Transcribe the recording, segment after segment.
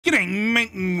G'day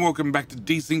mate and welcome back to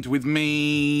Desynced with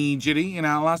me, Jetty. In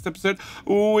our last episode,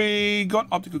 we got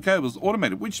optical cables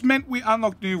automated, which meant we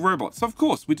unlocked new robots. So of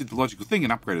course, we did the logical thing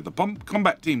and upgraded the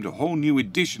combat team to a whole new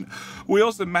edition. We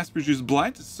also mass-produced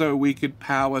Blight so we could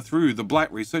power through the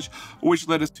Blight research, which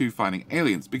led us to finding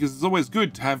aliens, because it's always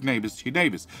good to have neighbours to your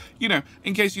neighbours. You know,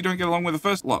 in case you don't get along with the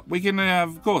first lot, we can,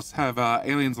 of course, have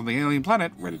aliens on the alien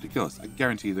planet ready to kill us. I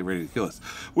guarantee they're ready to kill us.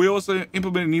 We also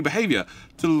implemented new behaviour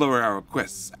to lower our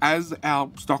requests as our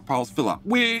stockpiles fill up,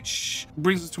 which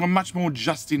brings us to a much more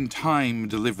just-in-time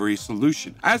delivery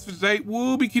solution. As for today,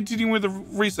 we'll be continuing with the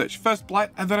research. First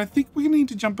Blight, and then I think we're going to need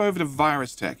to jump over to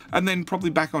virus tech, and then probably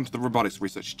back onto the robotics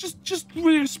research. Just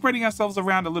really spreading ourselves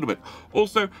around a little bit.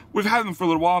 Also, we've had them for a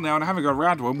little while now, and I haven't got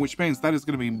around to them, which means that is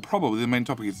going to be probably the main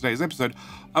topic of today's episode.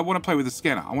 I want to play with the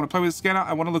scanner. I want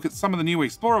to look at some of the new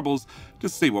explorables to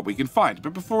see what we can find.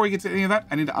 But before we get to any of that,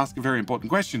 I need to ask a very important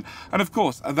question. And of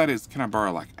course, that is, can I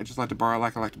borrow like? I just like to borrow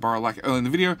like. I like to borrow like early in the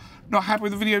video. Not happy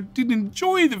with the video, didn't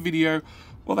enjoy the video.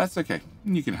 Well, that's okay.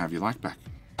 You can have your like back.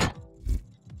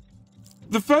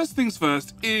 The first things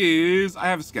first is I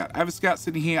have a scout. I have a scout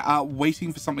sitting here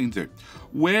waiting for something to do.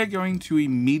 We're going to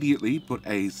immediately put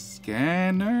a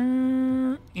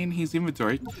scanner in his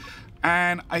inventory.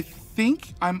 And I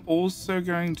think I'm also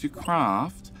going to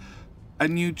craft a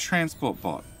new transport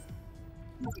bot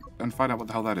and find out what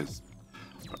the hell that is.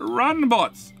 Run,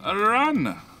 bots!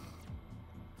 Run!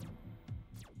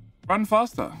 Run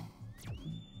faster.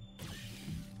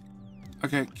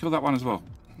 Okay, kill that one as well,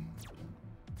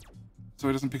 so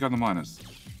he doesn't pick on the miners.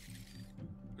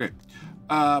 Okay.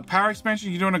 Power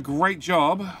expansion, you're doing a great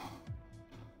job.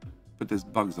 But there's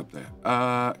bugs up there.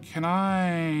 Can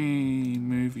I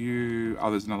move you? Oh,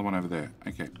 there's another one over there.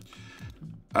 Okay.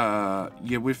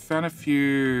 Yeah, we've found a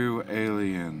few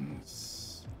aliens.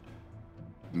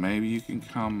 Maybe you can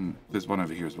come. There's one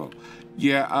over here as well.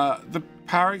 Yeah, the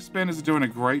power expanders are doing a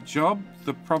great job.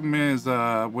 The problem is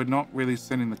we're not really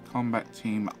sending the combat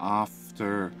team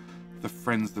after the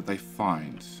friends that they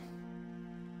find.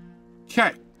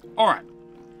 Okay. All right.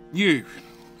 You.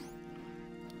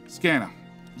 Scanner.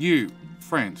 You,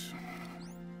 friend.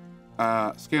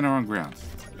 Scanner on ground.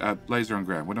 Laser on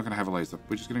ground. We're not going to have a laser.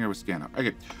 We're just going to go with scanner.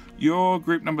 Okay. You're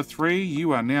group number 3.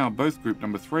 You are now both group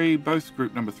number 3. Both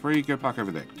group number 3. Go park over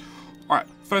there. Alright.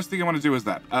 First thing I want to do is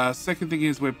that. Second thing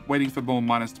is we're waiting for more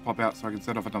miners to pop out so I can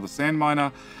set off another sand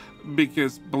miner.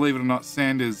 Because, believe it or not,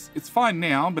 sand is... It's fine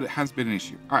now, but it has been an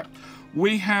issue. Alright.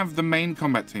 We have the main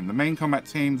combat team. The main combat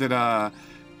team that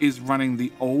is running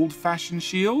the old-fashioned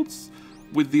shields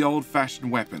with the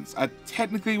old-fashioned weapons.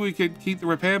 Technically, we could keep the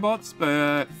repair bots,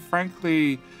 but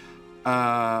frankly,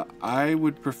 I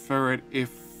would prefer it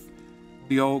if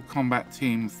the old combat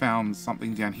team found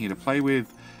something down here to play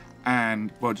with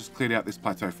and, well, just cleared out this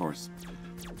plateau for us.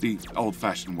 The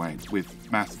old-fashioned way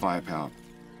with mass firepower.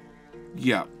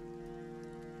 Yeah.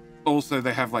 Also,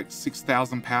 they have like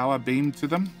 6,000 power beamed to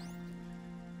them.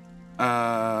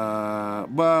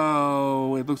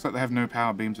 Well, it looks like they have no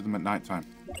power beamed to them at nighttime.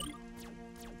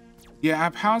 Yeah,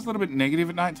 our power's a little bit negative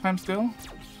at nighttime still. A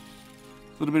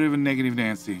little bit of a negative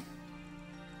Nancy.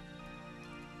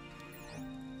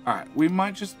 Alright, we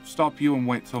might just stop you and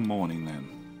wait till morning then.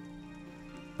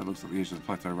 That looks like the edge of the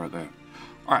plateau right there.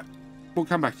 Alright, we'll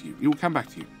come back to you. We'll come back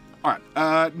to you. Alright,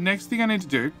 next thing I need to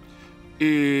do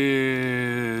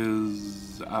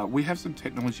is... we have some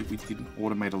technology we didn't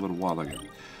automate a little while ago.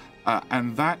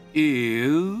 And that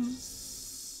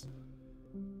is...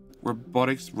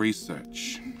 robotics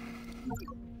research.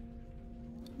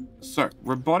 So,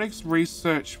 robotics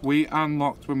research we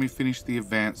unlocked when we finished the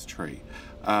advanced tree.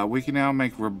 We can now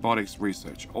make robotics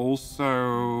research.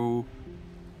 Also,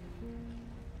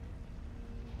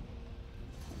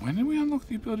 when did we unlock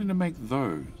the ability to make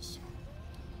those?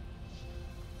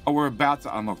 Oh, we're about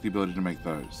to unlock the ability to make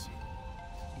those.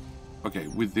 Okay,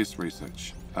 with this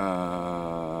research.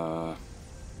 Can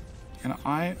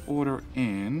I order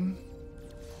in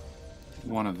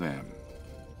one of them?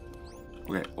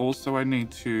 Okay, also I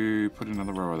need to put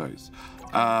another row of those.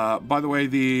 By the way,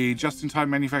 the just-in-time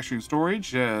manufacturing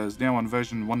storage is now on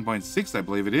version 1.6, I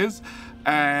believe it is.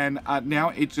 And now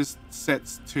it just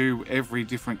sets to every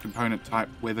different component type,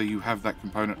 whether you have that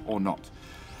component or not.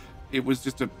 It was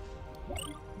just a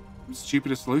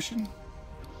stupider solution?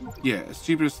 Yeah, a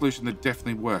stupider solution that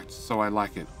definitely worked, so I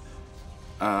like it.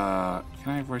 Can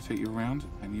I rotate you around?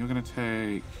 And you're going to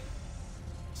take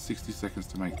 60 seconds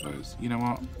to make those. You know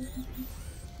what?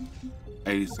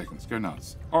 80 seconds. Go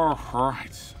nuts.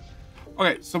 Alright.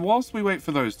 Okay, so whilst we wait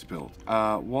for those to build,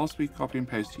 whilst we copy and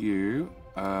paste you,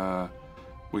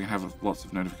 we can have lots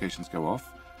of notifications go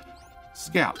off.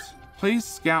 Scout. Please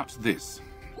scout this.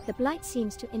 The blight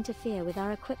seems to interfere with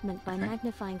our equipment by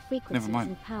magnifying frequencies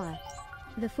and power.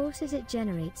 The forces it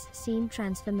generates seem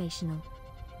transformational.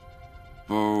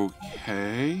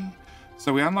 Okay.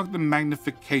 So we unlock the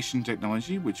magnification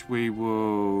technology, which we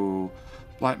will...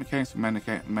 Blight mechanics for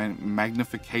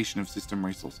magnification of system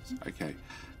resources. Okay.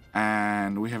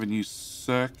 And we have a new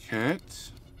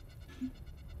circuit.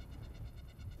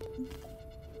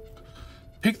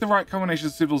 Pick the right combination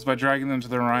of symbols by dragging them to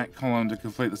the right column to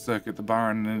complete the circuit. The bar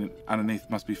underneath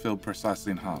must be filled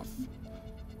precisely in half.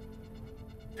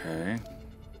 Okay.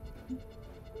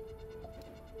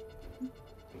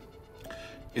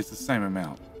 It's the same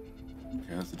amount.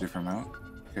 Okay, that's a different amount.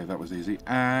 Okay, that was easy.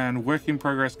 And work in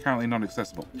progress, currently not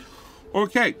accessible.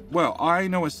 Okay, well, I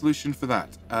know a solution for that.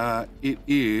 It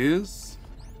is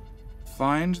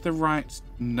find the right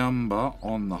number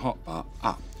on the hotbar.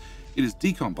 Ah, it is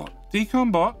decon bot.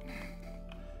 Decon bot,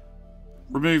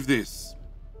 remove this.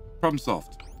 Problem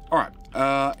solved. All right,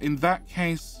 in that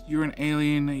case, you're an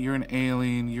alien, you're an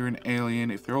alien, you're an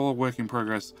alien. If they're all a work in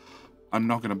progress, I'm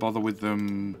not going to bother with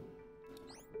them.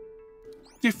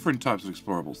 Different types of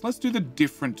explorables. Let's do the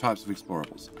different types of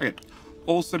explorables. Okay.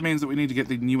 Also means that we need to get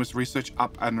the newest research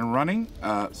up and running.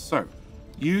 So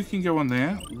you can go on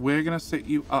there. We're going to set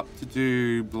you up to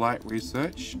do blight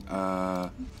research.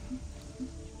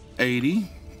 80.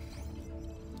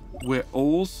 We're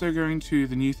also going to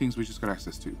the new things we just got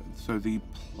access to. So the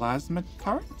plasma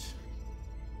current.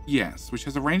 Yes, which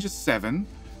has a range of 7.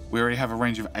 We already have a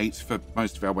range of 8 for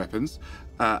most of our weapons.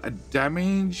 A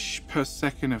damage per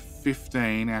second of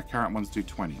 15. Our current ones do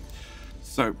 20.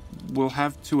 So we'll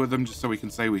have 2 of them just so we can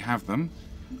say we have them.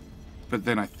 But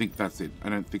then I think that's it. I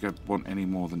don't think I want any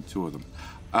more than 2 of them.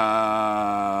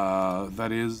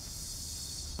 That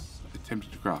is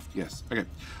attempted to craft. Yes. Okay.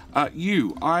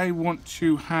 I want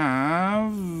to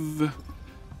have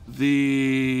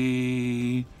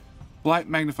the blight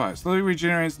magnifier. Slowly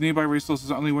regenerates nearby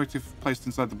resources, only work if placed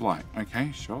inside the blight.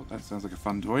 Okay, sure. That sounds like a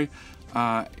fun toy.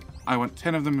 I want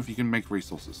 10 of them if you can make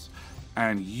resources.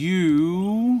 And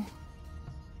you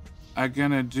are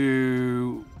gonna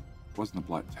do... Wasn't the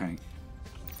blight tank?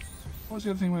 What was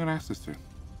the other thing we got access to?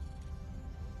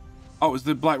 Oh, it was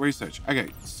the blight research. Okay,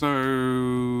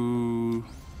 so...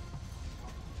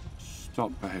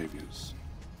 Stop behaviors.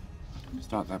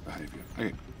 Start that behavior.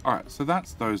 Okay, alright, so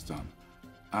that's those done.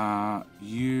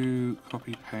 You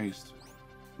copy paste.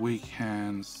 We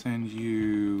can send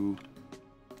you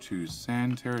to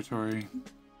sand territory.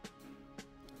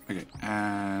 Okay,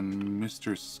 and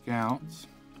Mr. Scout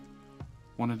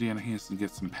wanted down here to get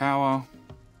some power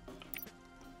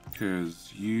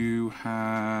because you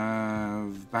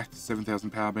have back to 7,000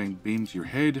 power being beamed to your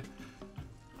head.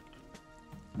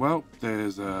 Well,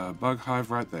 there's a bug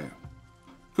hive right there.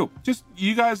 Cool. Just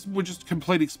you guys would just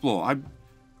complete explore.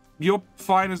 You're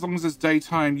fine as long as it's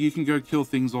daytime. You can go kill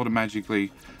things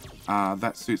automagically.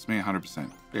 That suits me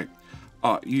 100%. Okay.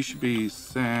 You should be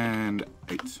sand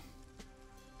 8.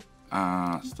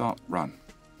 Stop, run.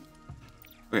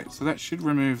 Okay, so that should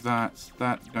remove that.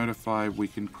 That notify we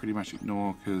can pretty much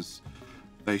ignore because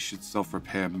they should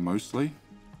self-repair mostly.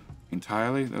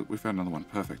 Entirely. We found another one.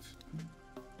 Perfect.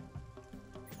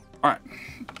 Alright.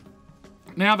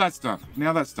 Now that's done.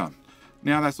 Now that's done.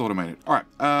 Now that's automated. Alright.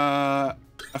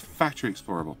 A factory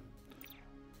explorable.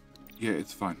 Yeah,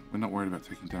 it's fine. We're not worried about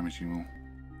taking damage anymore.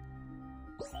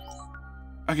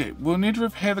 Okay, we'll need to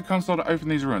repair the console to open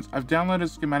these ruins. I've downloaded a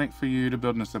schematic for you to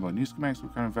build an assembler. New schematics will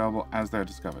become available as they are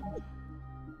discovered.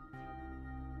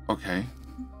 Okay.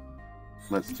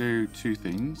 Let's do 2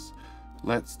 things.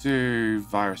 Let's do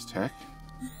virus tech.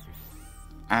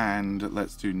 And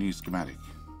let's do new schematic.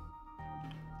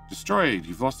 Destroyed.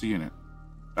 You've lost a unit.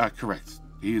 Correct.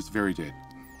 He is very dead.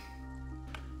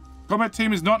 Combat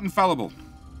team is not infallible.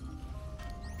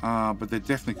 But they're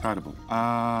definitely kiteable.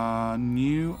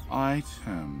 New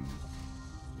item.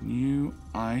 New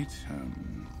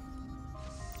item.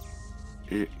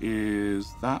 It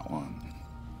is that one.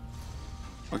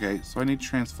 Okay, so I need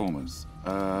transformers.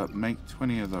 Make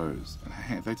 20 of those.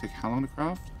 And they take how long to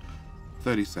craft?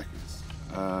 30 seconds.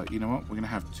 You know what? We're going to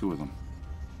have 2 of them.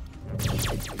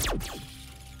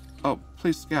 Oh,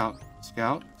 please, Scout.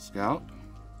 Scout. Scout.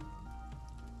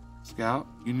 Scout,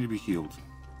 you need to be healed.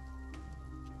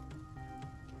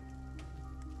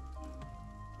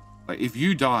 Like, if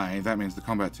you die, that means the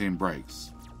combat team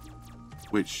breaks.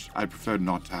 Which I prefer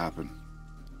not to happen.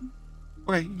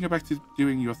 Okay, you can go back to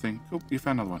doing your thing. Cool, you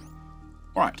found another one.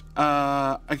 Alright,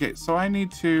 okay, so I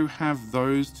need to have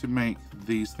those to make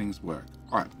these things work.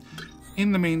 Alright,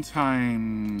 in the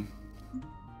meantime...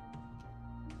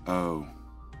 Oh.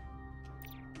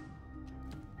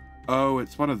 Oh,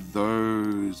 it's one of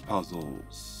those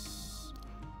puzzles.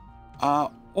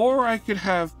 Or I could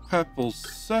have purple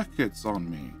circuits on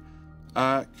me.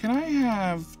 Can I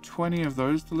have 20 of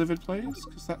those delivered, please?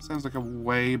 Because that sounds like a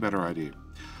way better idea.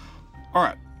 All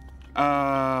right.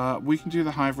 We can do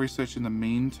the hive research in the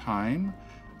meantime.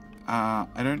 I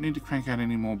don't need to crank out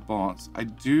any more bots. I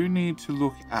do need to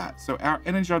look at... So our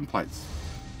energized plates.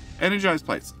 Energized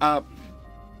plates.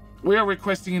 We are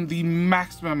requesting the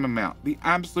maximum amount, the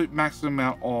absolute maximum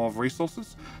amount of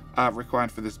resources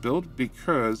required for this build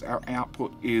because our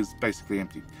output is basically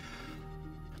empty.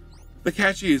 The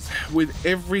catch is, with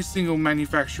every single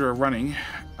manufacturer running,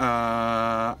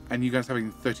 and you guys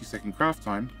having 30-second craft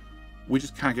time, we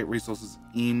just can't get resources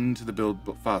into the build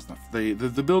fast enough.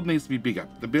 The build needs to be bigger.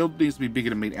 The build needs to be bigger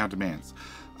to meet our demands.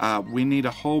 We need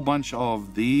a whole bunch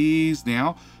of these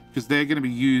now, because they're going to be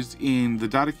used in the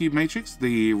data cube matrix,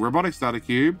 the robotics data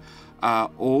cube.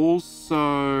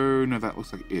 Also, no, that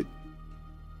looks like it.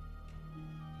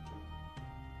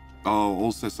 Oh,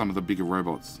 also some of the bigger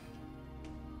robots.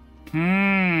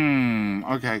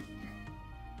 Okay.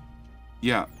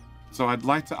 Yeah, so I'd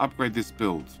like to upgrade this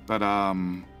build, but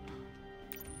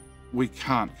we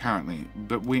can't currently.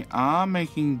 But we are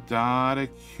making data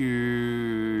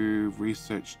cube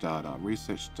research data.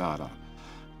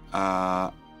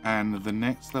 And the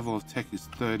next level of tech is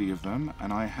 30 of them,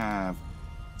 and I have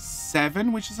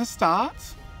 7, which is a start.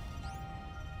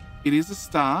 It is a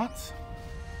start.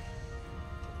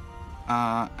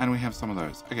 And we have some of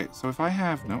those. Okay, so if I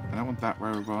have... No, I don't want that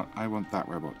robot. I want that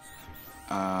robot.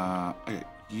 Okay,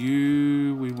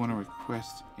 we want to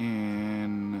request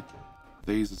in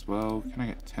these as well. Can I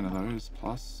get 10 of those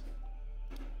plus?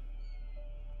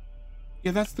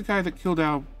 Yeah, that's the guy that killed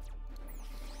our...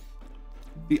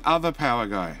 The other power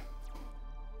guy.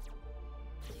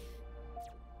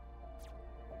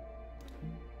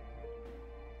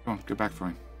 Come on, go back for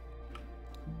him.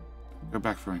 Go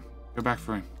back for him. Go back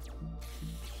for him.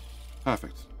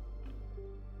 Perfect.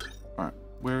 Alright,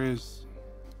 where is...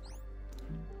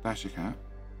 That's your cat.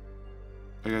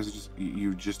 You guys are just...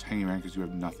 You're just hanging around because you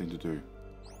have nothing to do.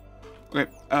 Okay,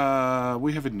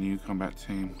 we have a new combat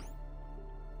team.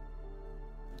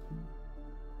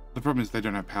 The problem is they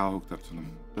don't have power hooked up to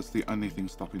them. That's the only thing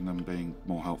stopping them being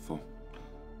more helpful.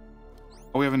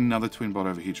 Oh, we have another twin bot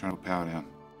over here trying to put power down.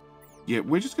 Yeah,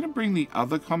 we're just going to bring the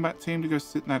other combat team to go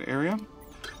sit in that area.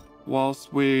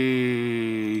 Whilst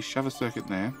we shove a circuit in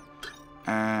there.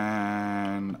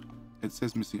 And it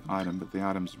says missing item, but the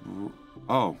item's...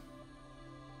 Oh.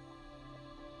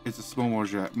 It's a small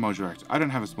modular reactor. I don't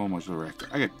have a small modular reactor.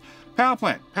 Okay. Power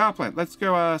plant. Power plant. Let's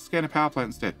go scan a power plant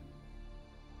instead.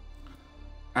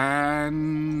 And...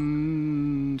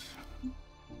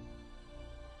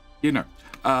 You know.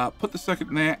 Put the circuit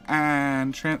in there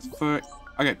and transfer...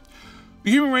 Okay. The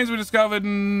human race were discovered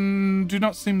and do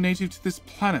not seem native to this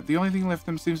planet. The only thing left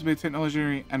them seems to be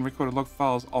technology and recorded log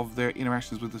files of their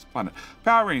interactions with this planet.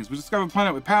 Power readings. We discovered a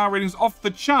planet with power readings off the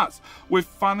charts. We've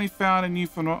finally found a new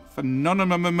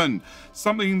phenomenon.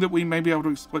 Something that we may be able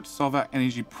to exploit to solve our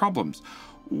energy problems.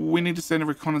 We need to send a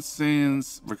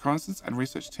reconnaissance and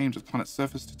research team to the planet's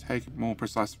surface to take more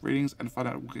precise readings and find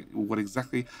out what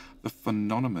exactly the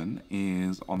phenomenon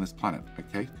is on this planet.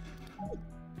 Okay.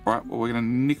 Alright, well, we're going to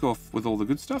nick off with all the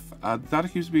good stuff. Data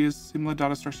cubes will be a similar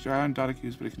data structure to our own data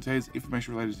cubes, but it contains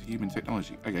information related to human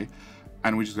technology. Okay.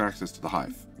 And we just got access to the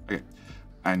hive. Okay.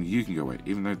 And you can go away,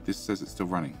 even though this says it's still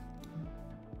running.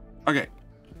 Okay.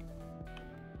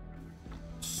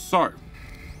 So.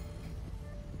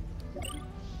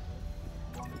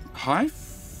 Hive?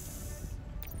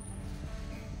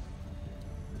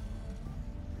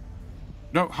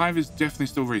 No, Hive is definitely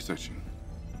still researching.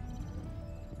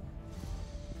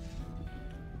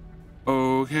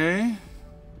 Okay.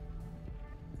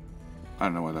 I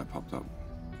don't know why that popped up.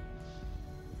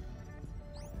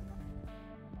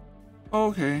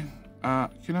 Okay.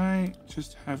 Can I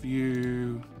just have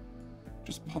you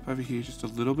just pop over here just a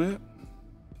little bit?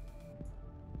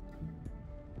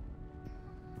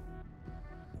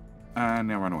 And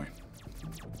now run away.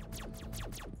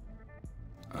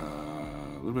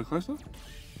 A little bit closer.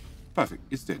 Perfect.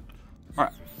 It's dead. All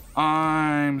right.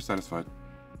 I'm satisfied.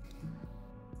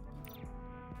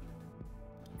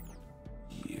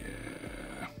 Yeah.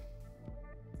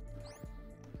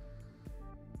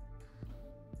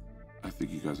 I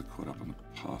think you guys are caught up on the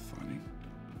pathfinding.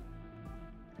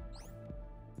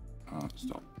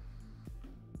 Stop.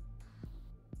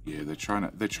 Yeah, they're trying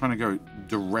to go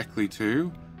directly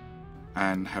to,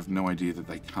 and have no idea that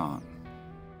they can't.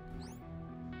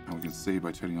 And we can see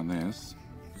by turning on this.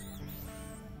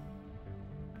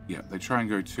 Yeah, they try and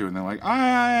go 2 and they're like,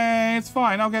 ah, it's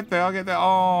fine, I'll get there, I'll get there.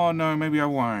 Oh, no, maybe I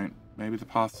won't. Maybe the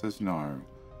path says no.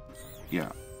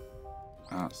 Yeah.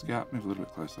 Scout, move a little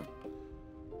bit closer.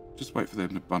 Just wait for them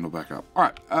to bundle back up.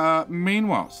 Alright,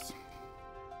 meanwhile.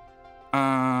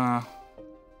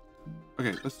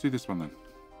 Okay, let's do this one then.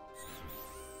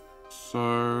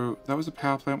 So, that was a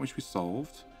power plant which we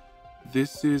solved.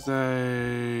 This is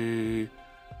a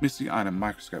missing item,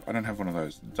 microscope. I don't have one of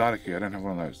those. Data key, I don't have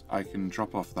one of those. I can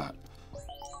drop off that.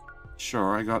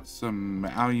 Sure, I got some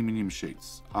aluminium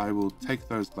sheets. I will take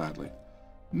those gladly.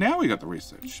 Now we got the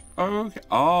research. Okay.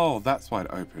 Oh, that's why it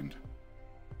opened.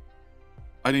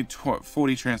 I need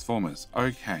 40 transformers.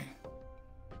 Okay.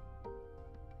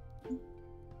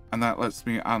 And that lets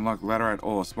me unlock laterite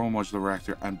ore, small modular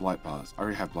reactor, and blight bars. I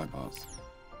already have blight bars.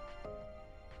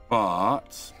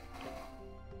 But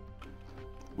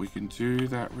we can do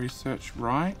that research,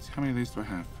 right? How many of these do I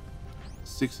have?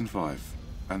 6 and 5.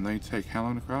 And they take how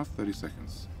long to craft? 30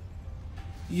 seconds.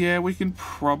 Yeah, we can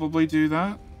probably do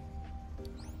that.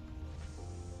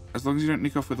 As long as you don't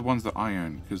nick off with the ones that I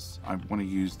own, because I want to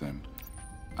use them.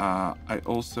 I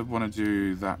also want to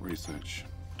do that research.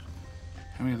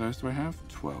 How many of those do I have?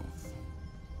 12.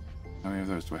 How many of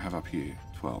those do I have up here?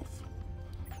 12.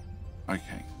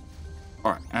 Okay.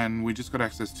 Alright, and we just got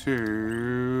access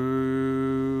to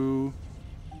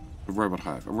a robot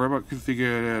hive. A robot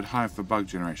configured hive for bug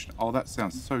generation. Oh, that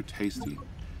sounds so tasty.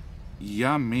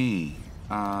 Yummy.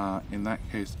 In that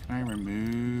case, can I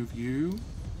remove you?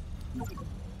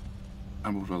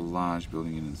 And we'll put a large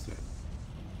building in instead.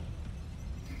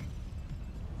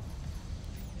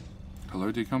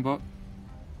 Hello, Decombot?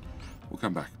 We'll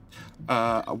come back.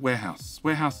 A warehouse.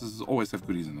 Warehouses always have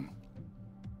goodies in them.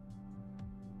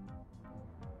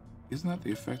 Isn't that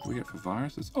the effect we get for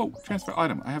viruses? Oh, transfer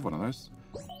item. I have one of those.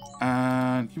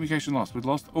 And communication lost. We've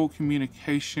lost all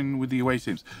communication with the away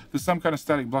teams. There's some kind of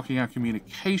static blocking our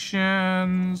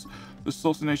communications. The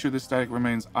source and nature of this static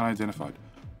remains unidentified.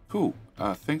 Cool.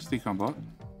 Thanks, Decombot.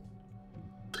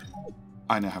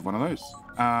 I now have one of those.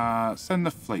 Send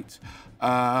the fleet.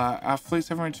 Our fleets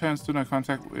haven't returned, still no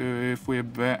contact. If we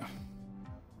abandon...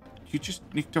 You just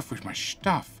nicked off with my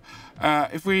stuff.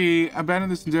 If we abandon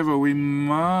this endeavor, we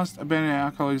must abandon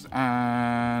our colleagues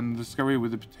and discovery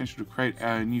with the potential to create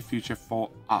a new future for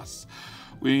us.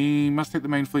 We must take the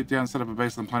main fleet down, set up a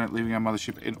base on the planet, leaving our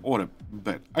mothership in orbit.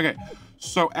 Okay,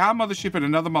 so our mothership and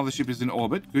another mothership is in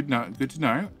orbit. Good to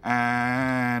know.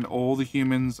 And all the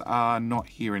humans are not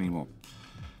here anymore.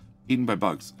 Eaten by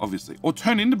bugs, obviously. Or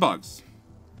turn into bugs.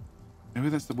 Maybe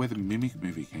that's where the Mimic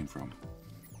movie came from.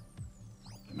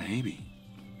 Maybe.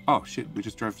 Oh, shit. We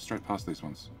just drove straight past these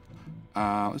ones.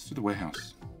 Let's do the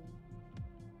warehouse.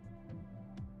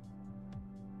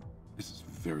 This is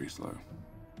very slow.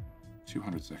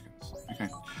 200 seconds. Okay.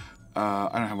 I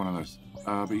don't have one of those.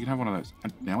 But you can have one of those.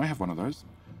 And now I have one of those.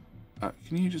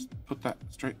 Can you just put that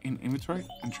straight in inventory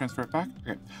and transfer it back?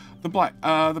 Okay. The blight.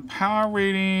 The power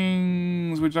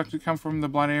readings which actually come from the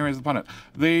blight areas of the planet.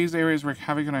 These areas wreak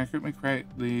havoc on our equipment, create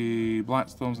the blight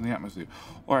storms in the atmosphere.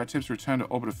 Or our attempts to return to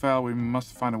orbit fail. We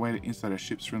must find a way to insulate our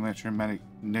ships from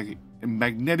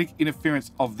magnetic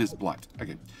interference of this blight.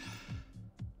 Okay.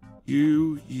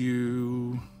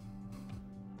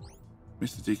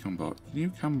 Mr. Decombot, can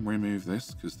you come remove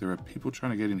this? Because there are people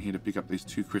trying to get in here to pick up these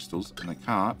 2 crystals, and they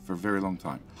can't for a very long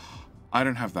time. I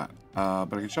don't have that,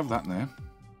 but I can shove that in there.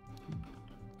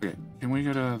 Okay, can we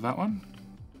go to that one?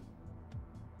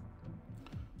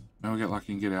 Maybe we'll get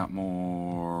lucky and get out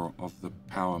more of the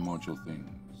power module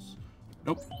things.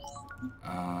 Nope.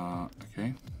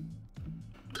 Okay.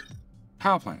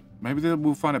 Power plant. Maybe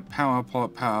we'll find a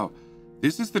power.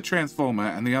 This is the transformer,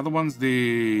 and the other one's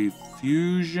the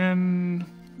fusion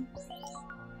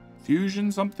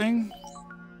something?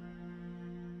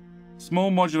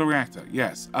 Small modular reactor,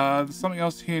 yes. There's something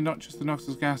else here, not just the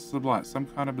noxious gases of the blight. Some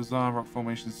kind of bizarre rock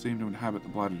formations seem to inhabit the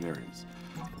blighted areas.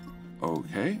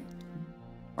 Okay.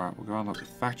 Alright, we'll go unlock the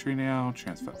factory now.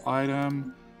 Transfer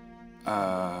item.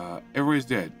 Everybody's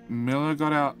dead. Miller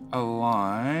got out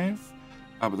alive.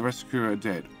 But the rest of the crew are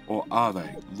dead. Or are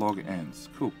they? Log ends.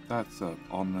 Cool. That's an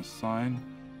ominous sign.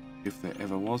 If there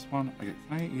ever was one. Okay,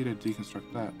 can I get you to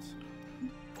deconstruct that?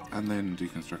 And then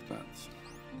deconstruct that.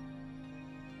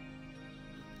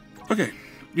 Okay.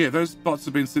 Yeah, those bots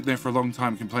have been sitting there for a long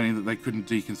time complaining that they couldn't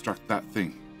deconstruct that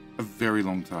thing. A very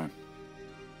long time.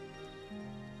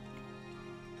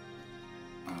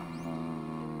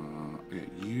 Okay,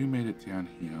 you made it down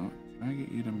here. Can I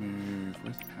get you to move?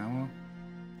 Where's the power?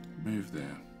 Move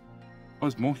there. Oh,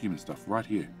 there's more human stuff right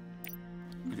here.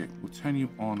 Okay, we'll turn you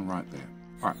on right there.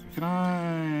 Alright, can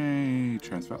I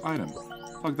transfer item?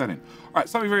 Plug that in. Alright,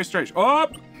 something very strange. Oh!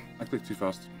 I clicked too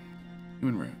fast.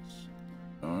 Human ruins.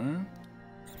 No.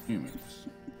 Humans.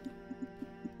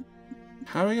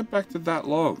 How do I get back to that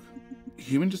log?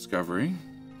 Human discovery.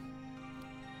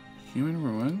 Human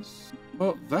ruins.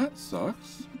 Well, that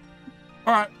sucks.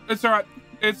 Alright, it's alright.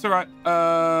 It's alright.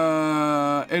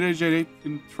 JD, you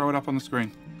can throw it up on the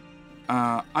screen.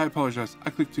 I apologize.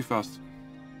 I clicked too fast.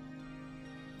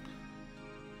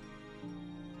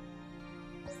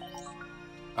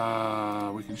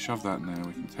 We can shove that in there.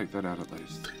 We can take that out at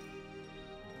least.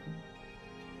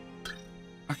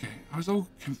 Okay, I was all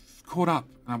caught up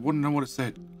and I wouldn't know what it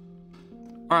said.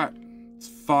 Alright, it's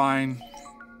fine.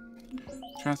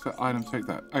 Transfer item, take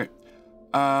that. Okay.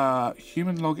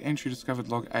 Human log entry discovered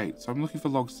log 8. So I'm looking for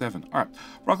log 7. Alright.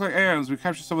 Rock-like aliens. We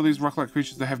capture some of these rock-like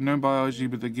creatures that have no biology,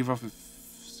 but they give off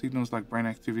signals like brain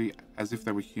activity as if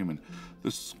they were human.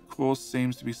 The cause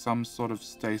seems to be some sort of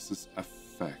stasis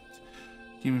effect.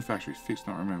 Human factory, fixed,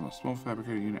 not removable. Small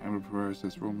fabricated unit able to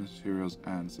process raw materials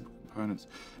and simple components.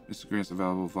 Miscellaneous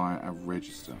available via a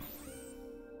register.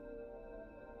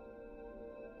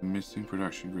 Missing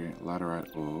production ingredient,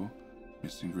 laterite ore.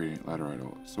 Missing ingredient, laterite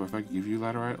ore. So if I give you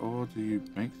laterite ore, do you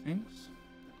make things?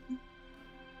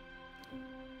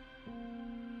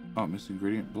 Oh, missing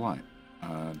ingredient, blight.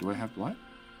 Do I have blight?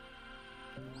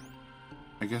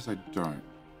 I guess I don't.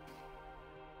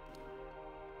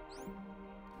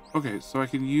 Okay, so I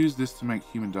can use this to make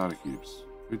human data cubes.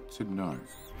 Good to know.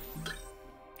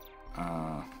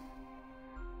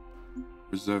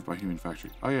 Reserved by human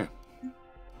factory. Oh yeah.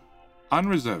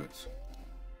 Unreserve it.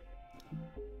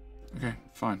 Okay,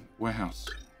 fine. Warehouse.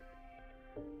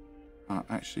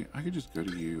 Actually, I could just go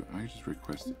to you. I could just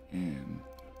request it in.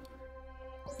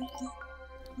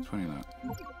 20 of that.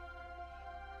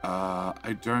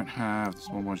 I don't have the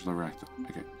small modular reactor.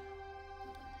 Okay.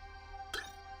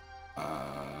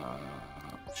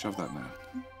 Shove that in there.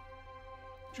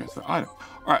 Transfer item.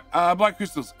 Alright, black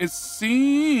crystals. It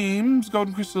seems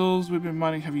golden crystals we've been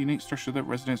mining have a unique structure that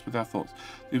resonates with our thoughts.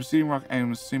 The obsidian rock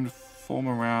aims seem to form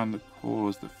around the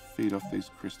cores that feed off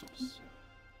these crystals.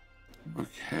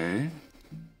 Okay.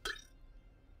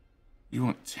 You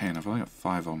want 10. I've only got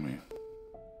 5 on me.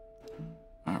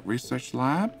 Research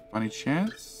lab, by any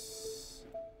chance?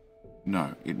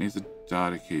 No, it needs a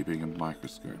data keeping and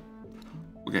microscope.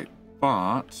 Okay,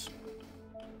 but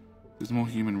there's more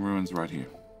human ruins right here.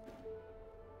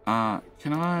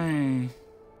 Can I...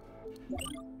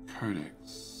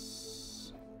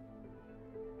 Codex.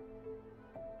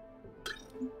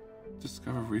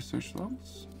 Discover research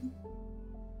logs?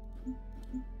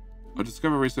 Oh,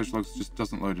 discover research logs just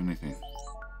doesn't load anything.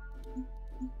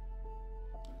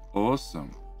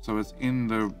 Awesome. So it's in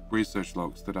the research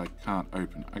logs that I can't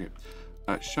open. Okay.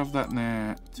 Shove that in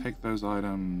there. Take those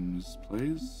items,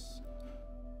 please.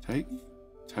 Take.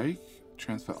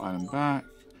 Transfer item back.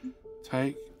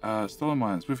 Take. Stolen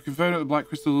mines. We've converted the black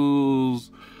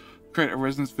crystals. Create a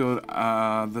resonance field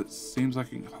that seems like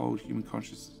it can hold human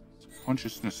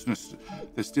consciousness.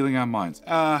 They're stealing our minds.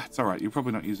 It's alright. You're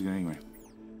probably not using it anyway.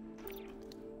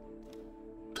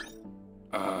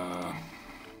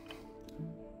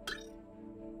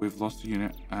 We've lost a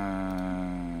unit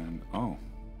and... Oh.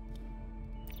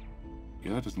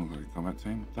 Yeah, that doesn't look like a combat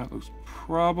team. That looks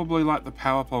probably like the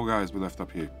power pole guys we left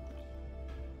up here.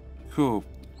 Cool.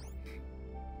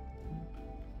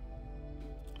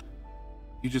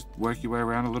 You just work your way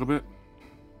around a little bit.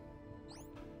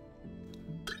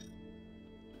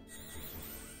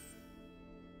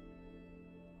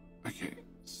 Okay,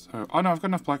 so... Oh no, I've got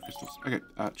enough black crystals. Okay,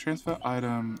 transfer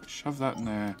item, shove that in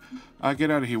there.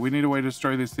 Get out of here. We need a way to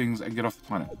destroy these things and get off the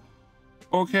planet.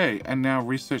 Okay, and now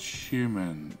research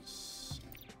humans.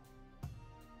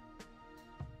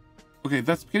 Okay,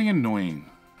 that's getting annoying.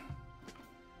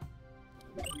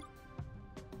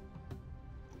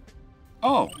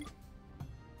 Oh!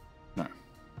 No.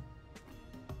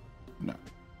 No.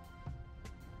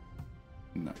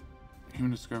 No.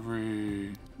 Human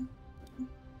discovery.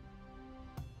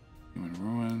 Human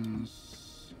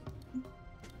ruins.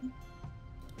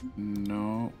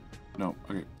 No. No.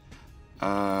 Okay.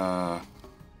 Alright,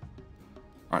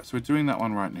 so we're doing that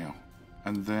one right now.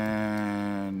 And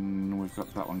then we've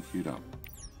got that one queued up.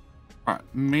 Alright,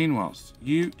 meanwhile,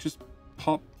 you just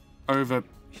pop over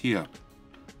here.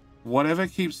 Whatever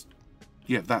keeps...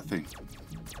 Yeah, that thing.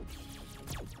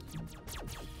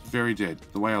 Very dead,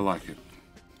 the way I like it.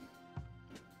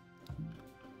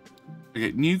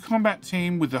 Okay, new combat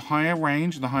team with the higher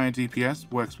range and the higher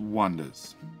DPS works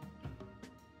wonders.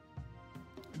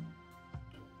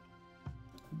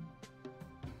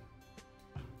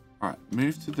 Alright,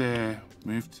 move to there,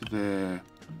 move to there,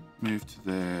 move to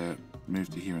there, move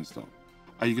to here and stop.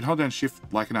 You can hold down shift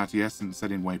like an RTS and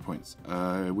set in waypoints.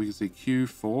 We can see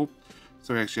Q4.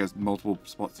 So he actually has multiple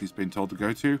spots he's been told to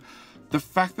go to. The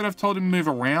fact that I've told him to move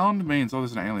around means, oh,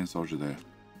 there's an alien soldier there.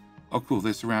 Oh, cool,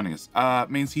 they're surrounding us.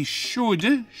 Means he should,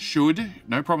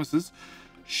 no promises,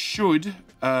 should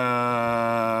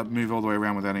move all the way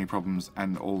around without any problems,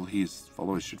 and all his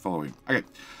followers should follow him. Okay.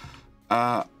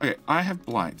 Okay, I have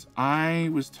Blight. I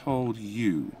was told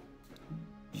you,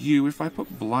 if I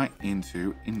put Blight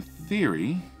into, in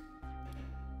theory...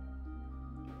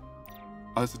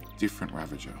 Oh, it's a different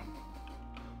Ravager.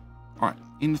 Alright,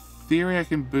 in theory I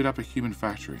can boot up a human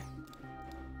factory.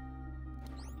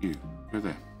 You, go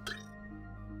there.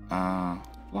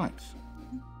 Blight.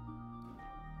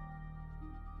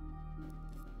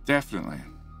 Definitely.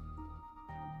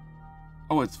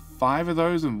 Oh, it's 5 of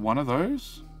those and 1 of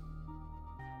those?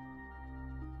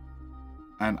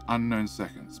 And unknown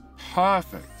seconds.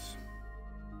 Perfect.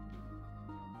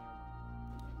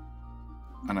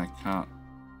 And I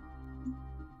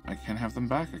can have them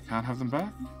back? I can't have them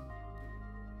back?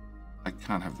 I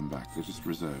can't have them back. They're just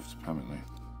reserved permanently.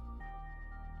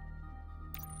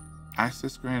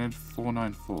 Access granted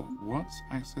 494. What's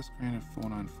access granted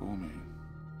 494 mean?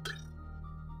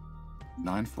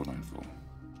 9494.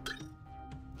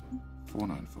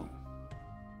 494.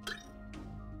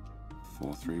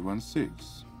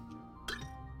 4316.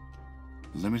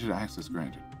 Limited access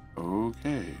granted.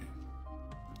 Okay.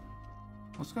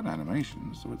 Well, it's got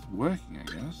animation, so it's working, I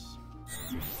guess.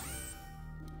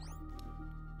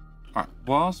 Alright,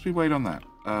 whilst we wait on that,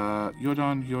 you're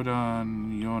done,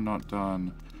 you're not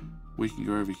done. We can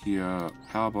go over here.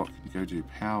 Powerbot can go do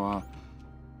power.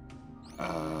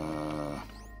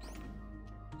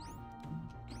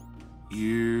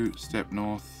 You step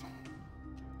north.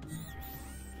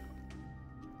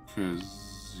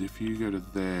 Because if you go to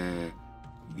there,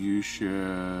 you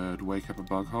should wake up a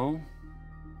bug hole.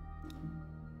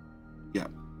 Yeah.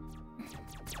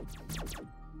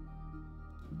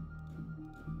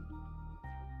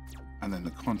 And then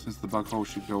the contents of the bug hole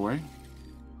should go away.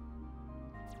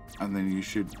 And then you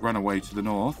should run away to the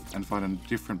north and find a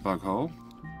different bug hole.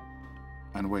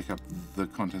 And wake up the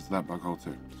contents of that bug hole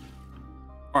too.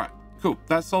 Alright, cool.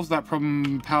 That solves that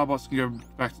problem. Powerbots can go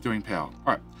back to doing power.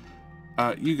 Alright.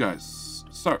 You guys.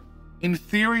 So, in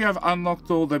theory, I've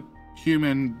unlocked all the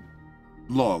human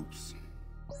logs.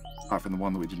 Apart from the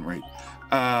one that we didn't read.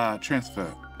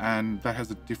 Transfer. And that has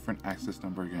a different access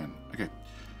number again. Okay.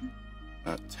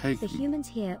 The humans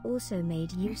here also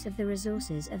made use of the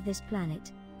resources of this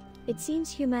planet. It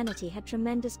seems humanity had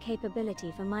tremendous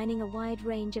capability for mining a wide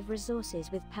range of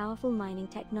resources with powerful mining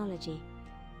technology.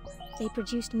 They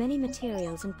produced many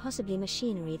materials and possibly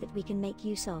machinery that we can make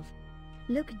use of.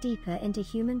 Look deeper into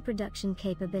human production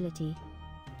capability.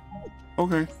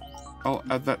 Okay. I'll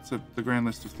add that to the grand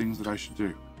list of things that I should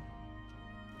do.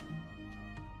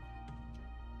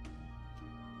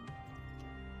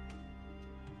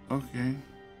 Okay.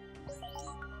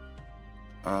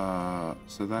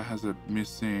 So that has a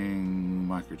missing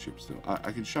microchip still.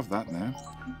 I can shove that in there.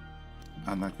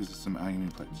 And that gives us some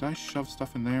aluminium plate. Did I shove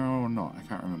stuff in there or not? I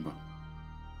can't remember.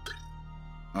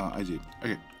 I did.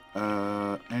 Okay.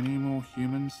 Any more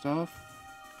human stuff?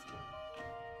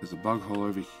 There's a bug hole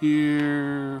over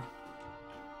here.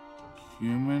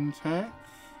 Human tech?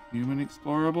 Human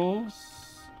explorables?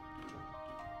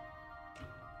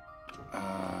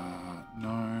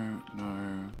 No.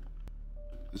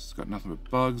 This has got nothing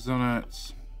but bugs on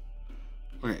it.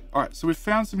 Okay, alright, so we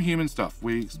found some human stuff.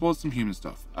 We explored some human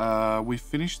stuff. We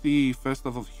finished the first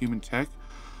level of human tech,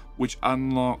 which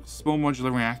unlocked small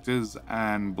modular reactors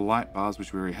and blight bars,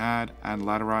 which we already had, and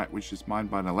laterite, which is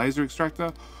mined by a laser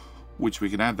extractor, which we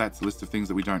can add that to the list of things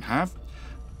that we don't have.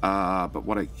 But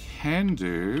what I can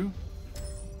do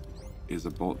is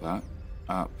abort that,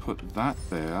 put that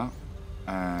there,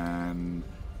 and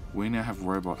we now have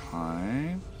robot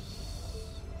hives.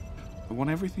 I want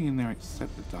everything in there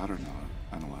except the data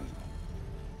analyzer.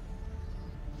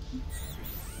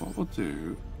 What we'll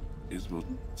do is we'll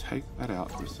take that out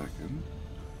for a second,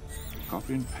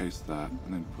 copy and paste that,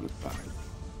 and then put it back.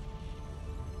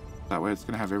 That way it's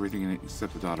going to have everything in it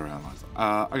except the data analyzer.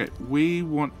 Okay, we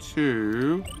want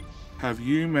to have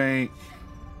you make...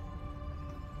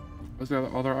 What's the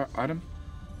other item?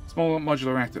 Small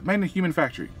modular reactor. Made in a human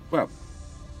factory. Well...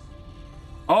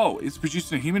 Oh, it's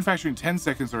produced in a human factory in 10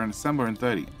 seconds or an assembler in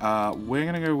 30. We're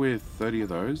going to go with 30 of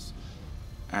those.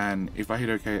 And if I hit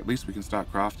OK, at least we can start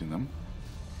crafting them.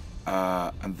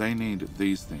 And they need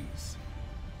these things,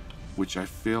 which I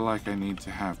feel like I need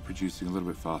to have producing a little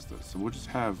bit faster. So we'll just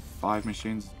have 5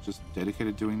 machines just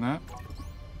dedicated doing that.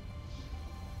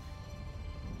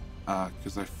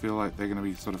 because I feel like they're going to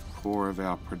be sort of core of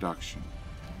our production.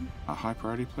 High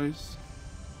priority, please.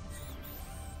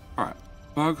 Alright,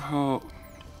 bug hole.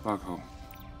 Bug hole.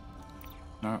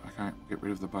 No, I can't get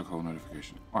rid of the bug hole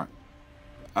notification. Alright.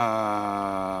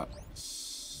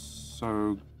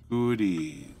 So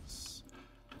goodies.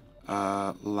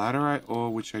 Laterite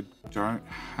ore, which I don't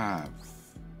have.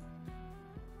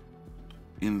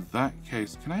 In that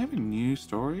case, can I have a new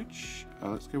storage?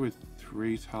 Let's go with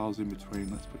 3 tiles in between.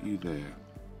 Let's put you there.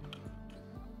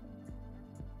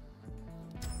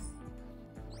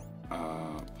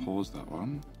 Pause that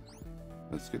one.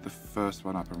 Let's get the first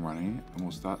one up and running, and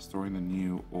we'll start storing the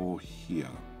new ore here.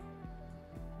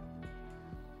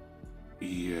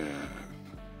 Yeah.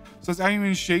 So it's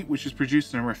aluminium sheet, which is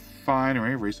produced in a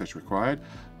refinery, research required.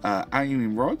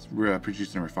 Aluminium rods,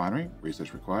 produced in a refinery,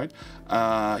 research required.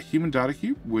 Human data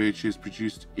cube, which is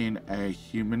produced in a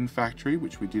human factory,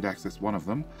 which we did access one of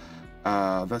them.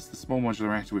 That's the small modular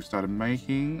reactor we've started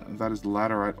making. That is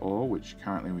laterite ore, which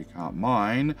currently we can't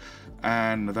mine.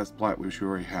 And that's blight, which we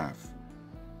already have.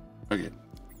 Okay.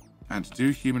 And to do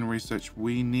human research,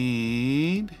 we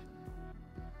need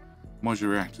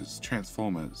modular reactors,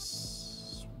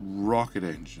 transformers, rocket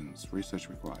engines, research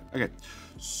required. Okay,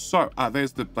 so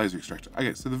there's the laser extractor.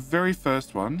 Okay, so the very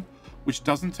first one, which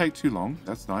doesn't take too long,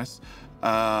 that's nice,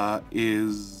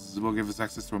 will give us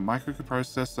access to a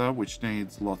microprocessor, which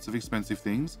needs lots of expensive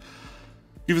things.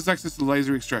 Give us access to the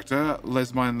laser extractor.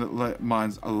 Les mines a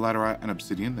laterite and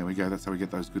obsidian. There we go. That's how we get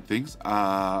those good things.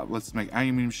 Let's make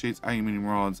aluminium sheets, aluminium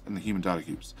rods, and the human data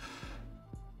cubes.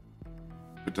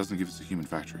 It doesn't give us a human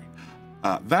factory.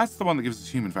 That's the one that gives us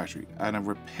a human factory. And a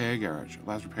repair garage.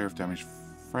 Allows repair of damaged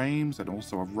frames and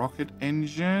also a rocket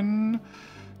engine.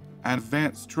 And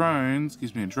advanced drones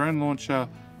gives me a drone launcher.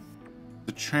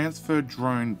 The transfer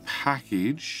drone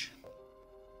package,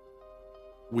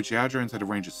 which our drones had a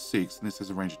range of 6, and this has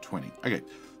a range of 20. Okay,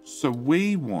 so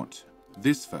we want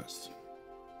this first.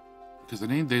 Because I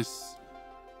need this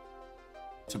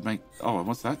to make... Oh,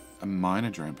 what's that? A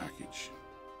minor drone package.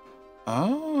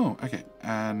 Oh, okay.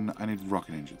 And I need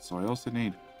rocket engines. So I also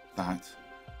need that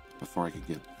before I can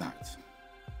get that.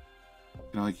 I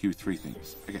can only queue 3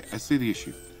 things. Okay, I see the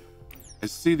issue. I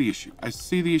see the issue. I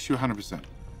see the issue 100%.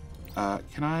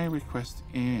 Can I request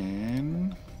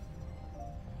in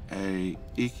a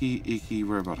icky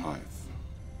robot hive?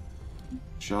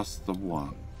 Just the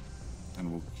one.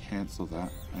 And we'll cancel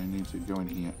that. I need to go in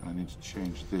here and I need to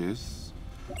change this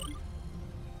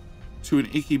to an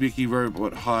icky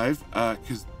robot hive,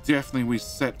 because definitely we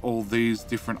set all these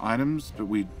different items, but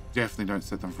we definitely don't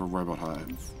set them for a robot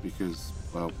hive because,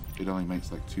 well, it only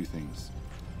makes like 2 things.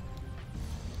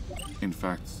 In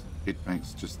fact, it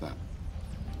makes just that.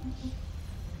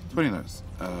 20 of those.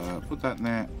 Put that in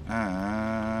there,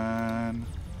 and...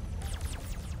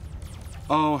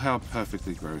 Oh, how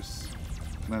perfectly gross.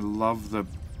 And I love the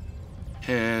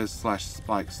hairs /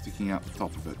 spikes sticking out the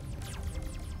top of it.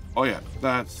 Oh yeah,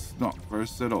 that's not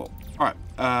gross at all. Alright,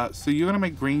 so you're going to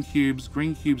make green cubes.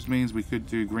 Green cubes means we could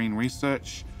do green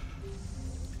research.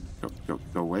 Go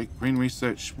away. Green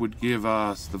research would give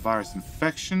us the virus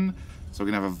infection. So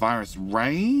we're going to have a virus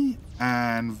ray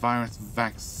and virus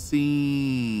vaccine.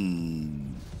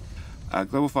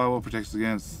 Global firewall protects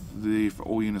against for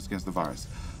all units against the virus.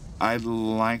 I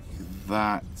like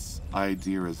that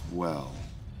idea as well.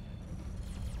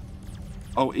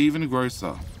 Oh, even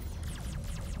grosser.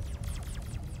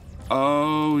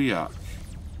 Oh, yuck.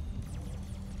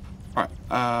 Alright,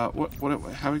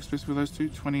 how expensive were those two?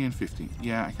 20 and 50.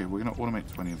 Yeah, okay, we're going to automate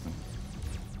 20 of them.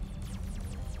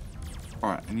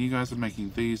 Alright, and you guys are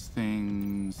making these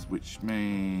things, which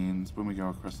means when we go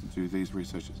across and do these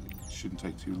researches, it shouldn't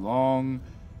take too long.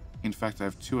 In fact, I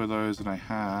have 2 of those, and I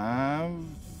have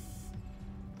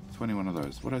 21 of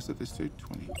those. What did I set this to?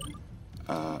 20.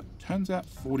 Turns out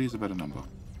 40 is a better number.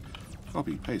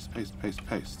 Copy, paste, paste, paste,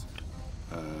 paste.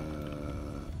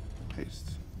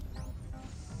 Paste.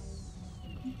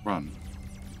 Run.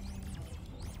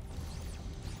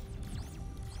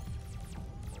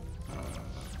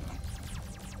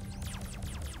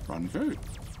 Run, go.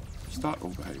 Start all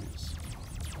behaviors.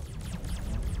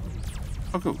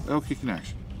 Oh, cool. They'll kick in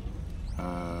action.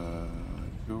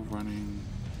 You're running.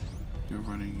 You're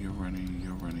running. You're running.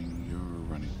 You're running. You're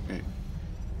running. Okay.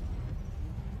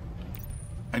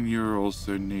 And you're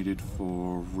also needed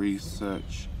for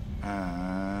research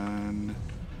and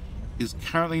is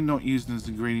currently not used as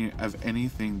an ingredient of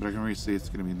anything, but I can already see it's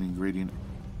going to be the ingredient.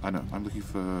 I know. I'm looking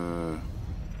for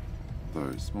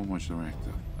those. Small modular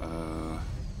reactor.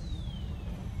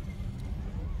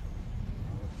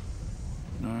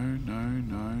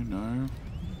 No.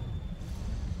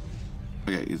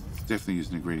 Okay, it's definitely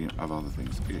used an ingredient of other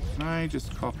things. Okay, can I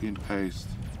just copy and paste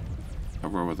a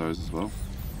row of those as well?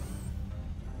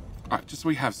 Alright, just so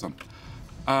we have some.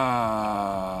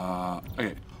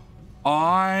 Okay.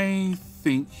 I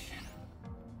think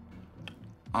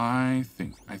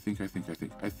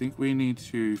we need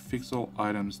to fix all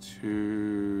items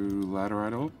to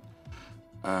laterite ore.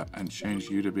 And change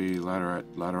you to be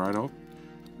laterite ore.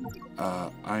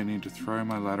 I need to throw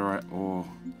my laterite ore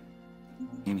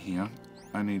in here.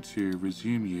 I need to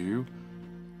resume you,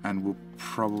 and we'll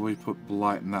probably put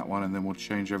blight in that one, and then we'll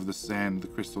change over the sand, the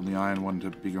crystal, and the iron one to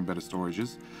bigger and better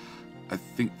storages. I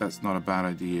think that's not a bad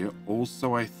idea.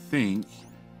 Also, I think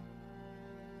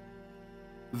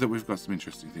that we've got some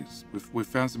interesting things. We've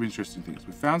found some interesting things.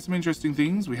 We've found some interesting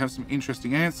things. We have some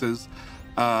interesting answers.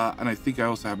 And I think I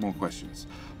also have more questions.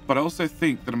 But I also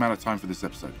think that I'm out of time for this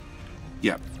episode.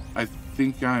 Yeah, I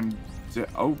think I'm...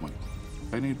 Oh my...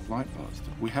 I need blight bars.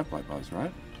 We have blight bars,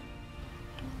 right?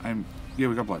 Yeah,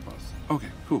 we got blight bars. Okay,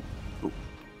 cool. Cool.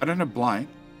 I don't have blight.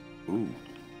 Ooh.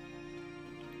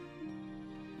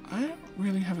 I don't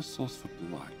really have a source for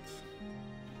blight.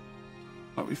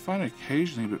 But we find it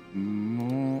occasionally, but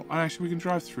more... Actually, we can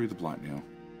drive through the blight now.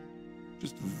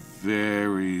 Just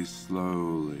very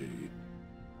slowly.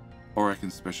 Or I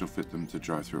can special fit them to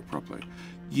drive through it properly.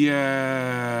 Yeah.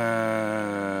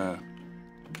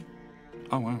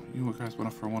 Oh, wow. You guys went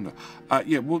off for a wander.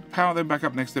 Yeah, we'll power them back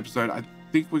up next episode. I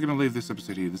think we're going to leave this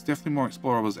episode here. There's definitely more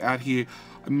explorables out here.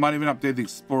 I might even update the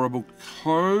explorable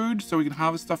code so we can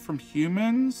harvest stuff from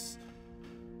humans.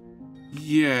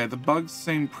 Yeah, the bugs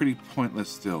seem pretty pointless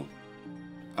still.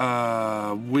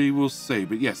 We will see.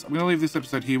 But yes, I'm going to leave this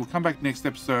episode here. We'll come back next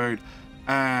episode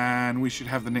and we should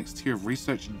have the next tier of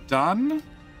research done,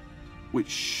 which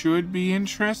should be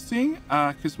interesting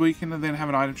because we can then have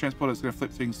an item transporter that's going to flip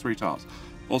things 3 tiles.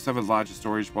 Also have a larger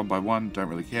storage 1 by 1, don't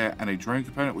really care, and a drone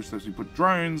component which lets me put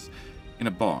drones in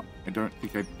a barn. I don't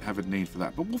think I have a need for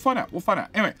that, but we'll find out. We'll find out.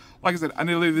 Anyway, like I said, I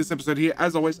need to leave this episode here.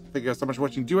 As always, thank you guys so much for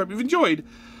watching. Do hope you've enjoyed.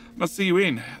 And I'll see you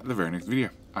in the very next video.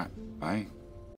 All right, bye.